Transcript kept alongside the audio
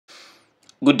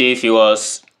Good day,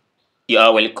 viewers. You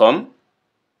are welcome.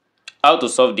 How to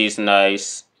solve these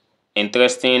nice,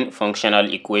 interesting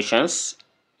functional equations?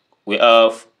 We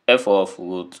have f of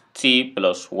root t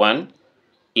plus 1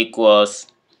 equals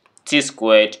t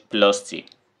squared plus t.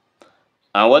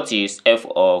 And what is f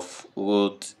of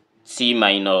root t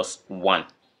minus 1?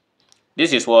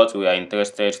 This is what we are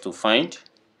interested to find.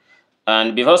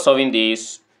 And before solving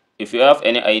this, if you have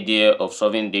any idea of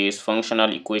solving this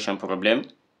functional equation problem,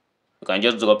 you can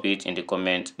just drop it in the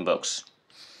comment box.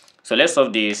 So let's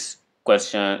solve this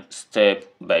question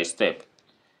step by step.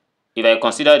 If I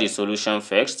consider the solution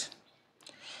first,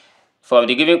 from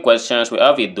the given questions we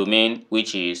have a domain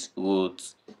which is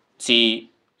root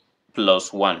t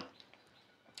plus 1.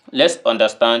 Let's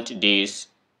understand the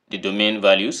domain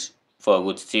values for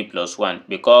root t plus 1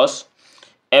 because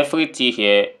every t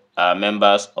here are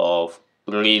members of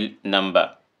real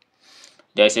number.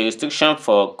 There is a restriction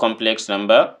for complex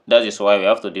number. That is why we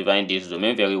have to define this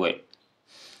domain very well.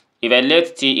 If I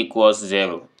let t equals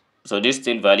 0, so this is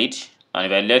still valid, and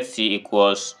if I let t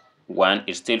equals 1,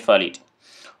 it's still valid.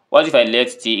 What if I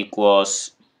let t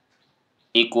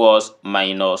equals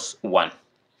minus 1?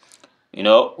 We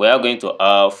are going to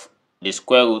have the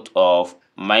square root of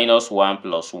minus 1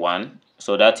 plus 1,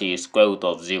 so that is square root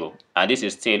of 0, and this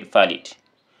is still valid.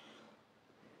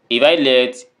 If I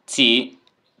let t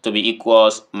to be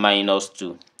equals minus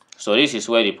 2, so this is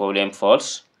where the problem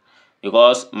falls,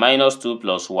 because minus 2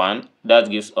 plus 1,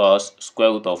 that gives us square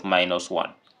root of minus 1.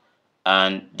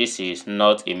 And this is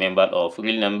not a member of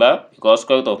real number because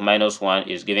square root of minus 1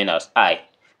 is given as I,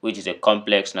 which is a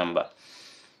complex number.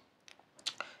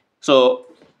 So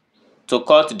to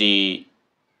cut the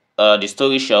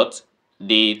story short,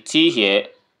 the t here,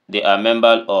 they are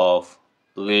member of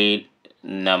real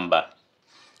number.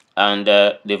 And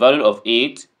the value of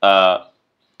it are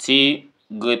t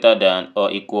greater than or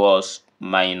equals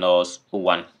minus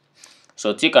 1.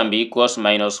 So t can be equals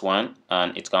minus 1,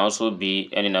 and it can also be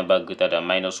any number greater than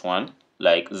minus 1,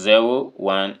 like 0,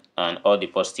 1, and all the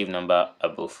positive number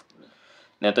above.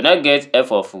 Now to now get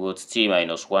f of root t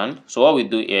minus 1, so what we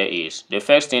do here is, the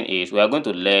first thing is we are going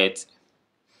to let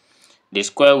the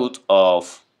square root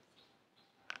of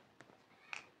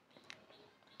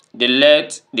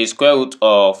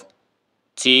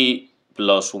t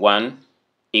plus 1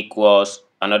 equals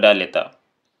another letter.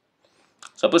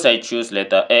 Suppose I choose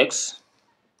letter x.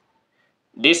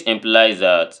 This implies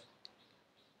that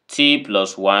t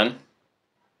plus 1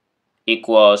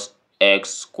 equals x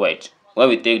squared, when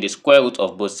we take the square root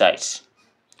of both sides.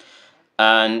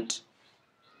 And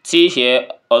t here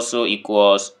also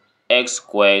equals x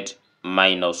squared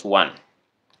minus 1.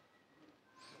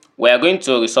 We are going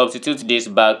to resubstitute this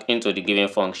back into the given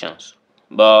functions.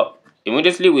 But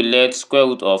immediately we let square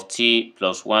root of t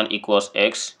plus 1 equals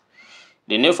x,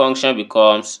 the new function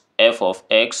becomes f of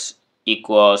x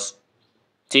equals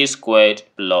t squared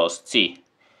plus t.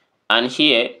 And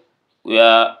here we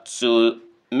are to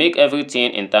make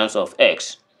everything in terms of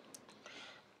x.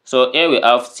 So here we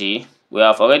have t. We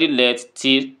have already let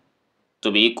t to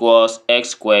be equals x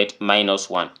squared minus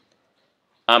 1.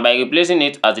 And by replacing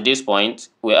it at this point,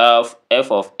 we have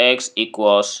f of x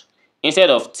equals, instead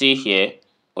of t here,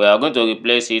 we are going to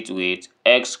replace it with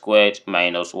x squared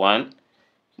minus 1,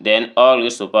 then all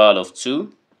raised to the power of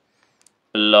 2,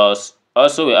 plus,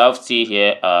 also we have t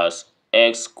here as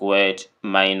x squared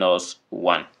minus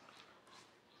 1.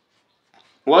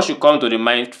 What should come to the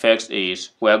mind first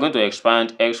is, we are going to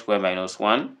expand x squared minus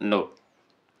 1? No.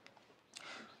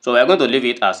 So we are going to leave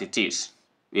it as it is,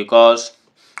 because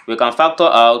we can factor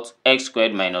out x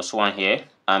squared minus 1 here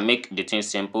and make the thing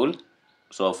simple.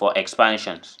 So for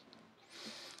expansions,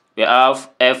 we have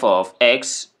f of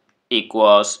x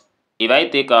equals, if I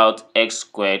take out x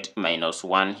squared minus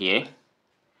 1 here,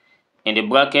 in the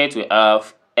bracket we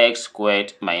have x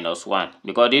squared minus 1,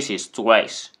 because this is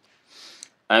twice.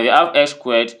 And we have x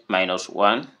squared minus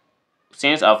 1.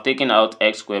 Since I've taken out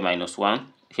x squared minus 1,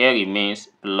 here remains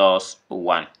plus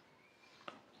 1.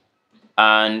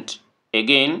 And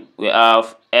again, we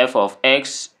have f of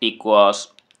x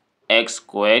equals x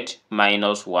squared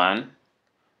minus 1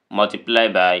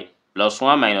 multiplied by plus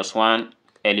 1 minus 1,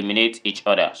 eliminate each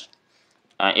other.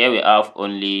 And here we have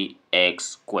only x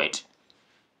squared.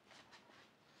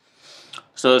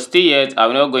 So still yet,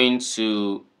 I'm not going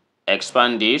to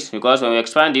expand this, because when we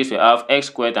expand this, we have x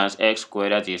squared times x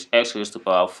squared, that is x raised to the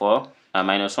power 4, and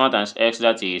minus 1 times x,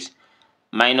 that is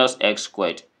minus x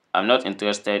squared. I'm not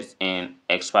interested in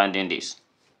expanding this.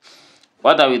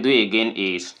 What I will do again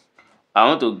is, I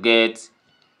want to get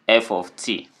f of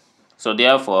t. So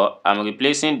therefore, I'm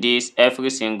replacing this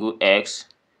every single x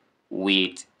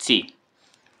with t.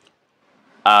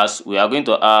 as we are going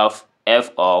to have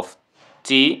f of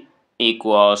t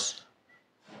equals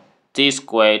t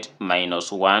squared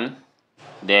minus 1,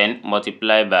 then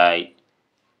multiply by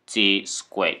t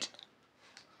squared.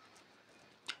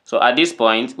 So at this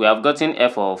point, we have gotten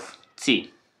f of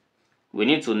t. We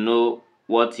need to know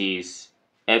what is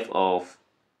f of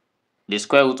the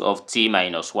square root of t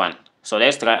minus 1. So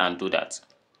let's try and do that.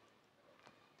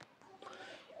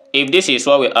 If this is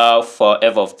what we have for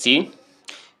f of t,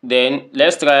 then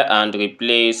let's try and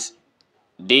replace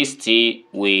this t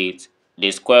with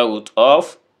the square root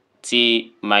of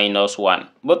t minus 1.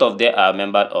 Both of them are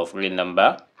members of real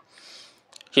number.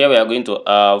 Here we are going to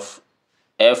have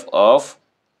f of,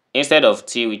 instead of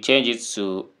t, we change it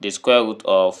to the square root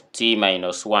of t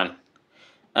minus 1.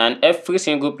 And every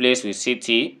single place we see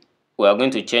t, we are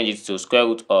going to change it to square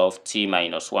root of t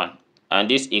minus 1. And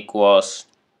this equals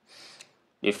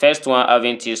the first one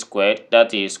having t squared,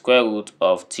 that is square root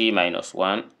of t minus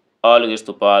 1, all raised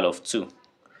to power of 2.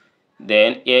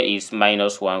 Then here is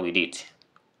minus 1 with it,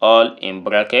 all in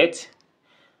bracket,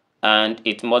 and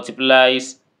it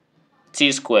multiplies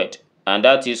t squared, and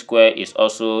that t squared is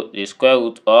also the square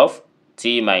root of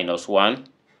t minus 1,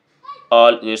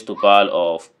 all raised to power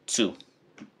of 2.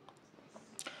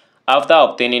 After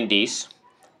obtaining this,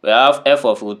 we have f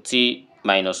of root t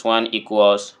minus 1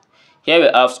 equals, here we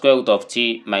have square root of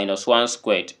t minus 1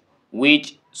 squared,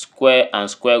 which square and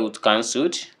square root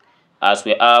cancelled, as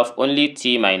we have only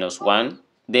t minus 1.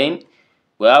 Then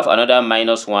we have another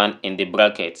minus 1 in the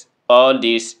bracket, all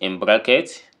this in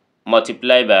bracket,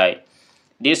 multiply by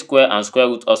this square and square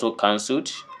root also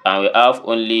cancelled, and we have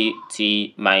only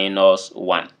t minus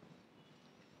 1.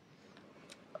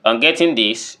 On getting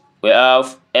this, we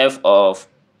have f of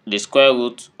the square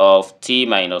root of t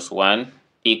minus 1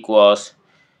 equals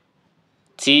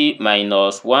t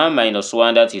minus 1 minus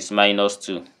 1, that is minus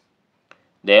 2.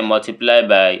 Then multiply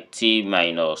by t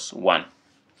minus 1.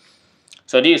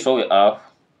 So this is what we have.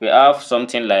 We have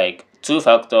something like 2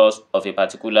 factors of a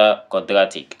particular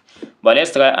quadratic. But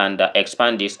let's try and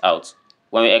expand this out.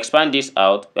 When we expand this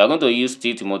out, we are going to use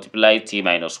t to multiply t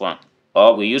minus 1.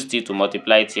 Or we use t to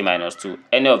multiply t minus 2.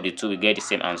 Any of the two, we get the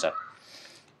same answer.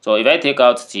 So if I take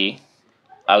out t,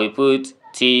 I will put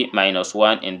t minus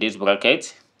 1 in this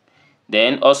bracket.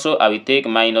 Then also I will take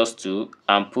minus 2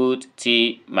 and put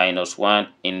t minus 1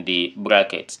 in the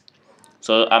bracket.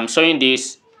 So I'm showing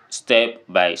this step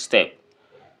by step.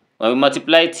 When we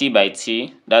multiply t by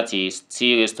t, that is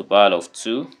t raised to power of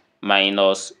 2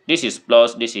 minus, this is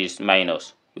plus, this is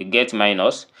minus. We get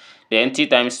minus. Then t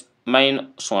times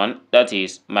minus 1, that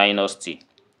is minus t.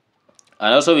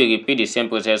 And also we repeat the same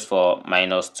process for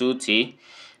minus 2t.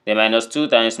 The minus 2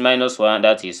 times minus 1,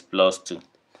 that is plus 2.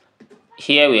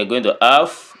 Here we are going to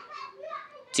have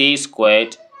t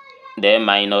squared, then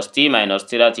minus t,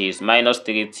 that is minus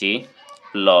 3t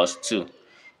plus 2.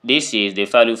 This is the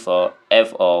value for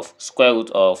f of square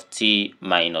root of t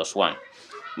minus 1.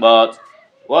 But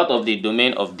what of the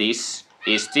domain of this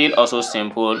is still also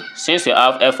simple. Since we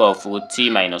have f of root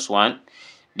t minus 1,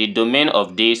 the domain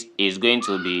of this is going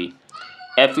to be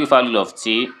every value of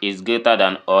t is greater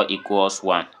than or equals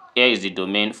 1. Here is the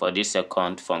domain for this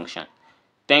second function.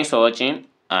 Thanks for watching,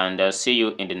 and see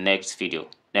you in the next video.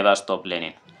 Never stop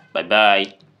learning. Bye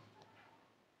bye.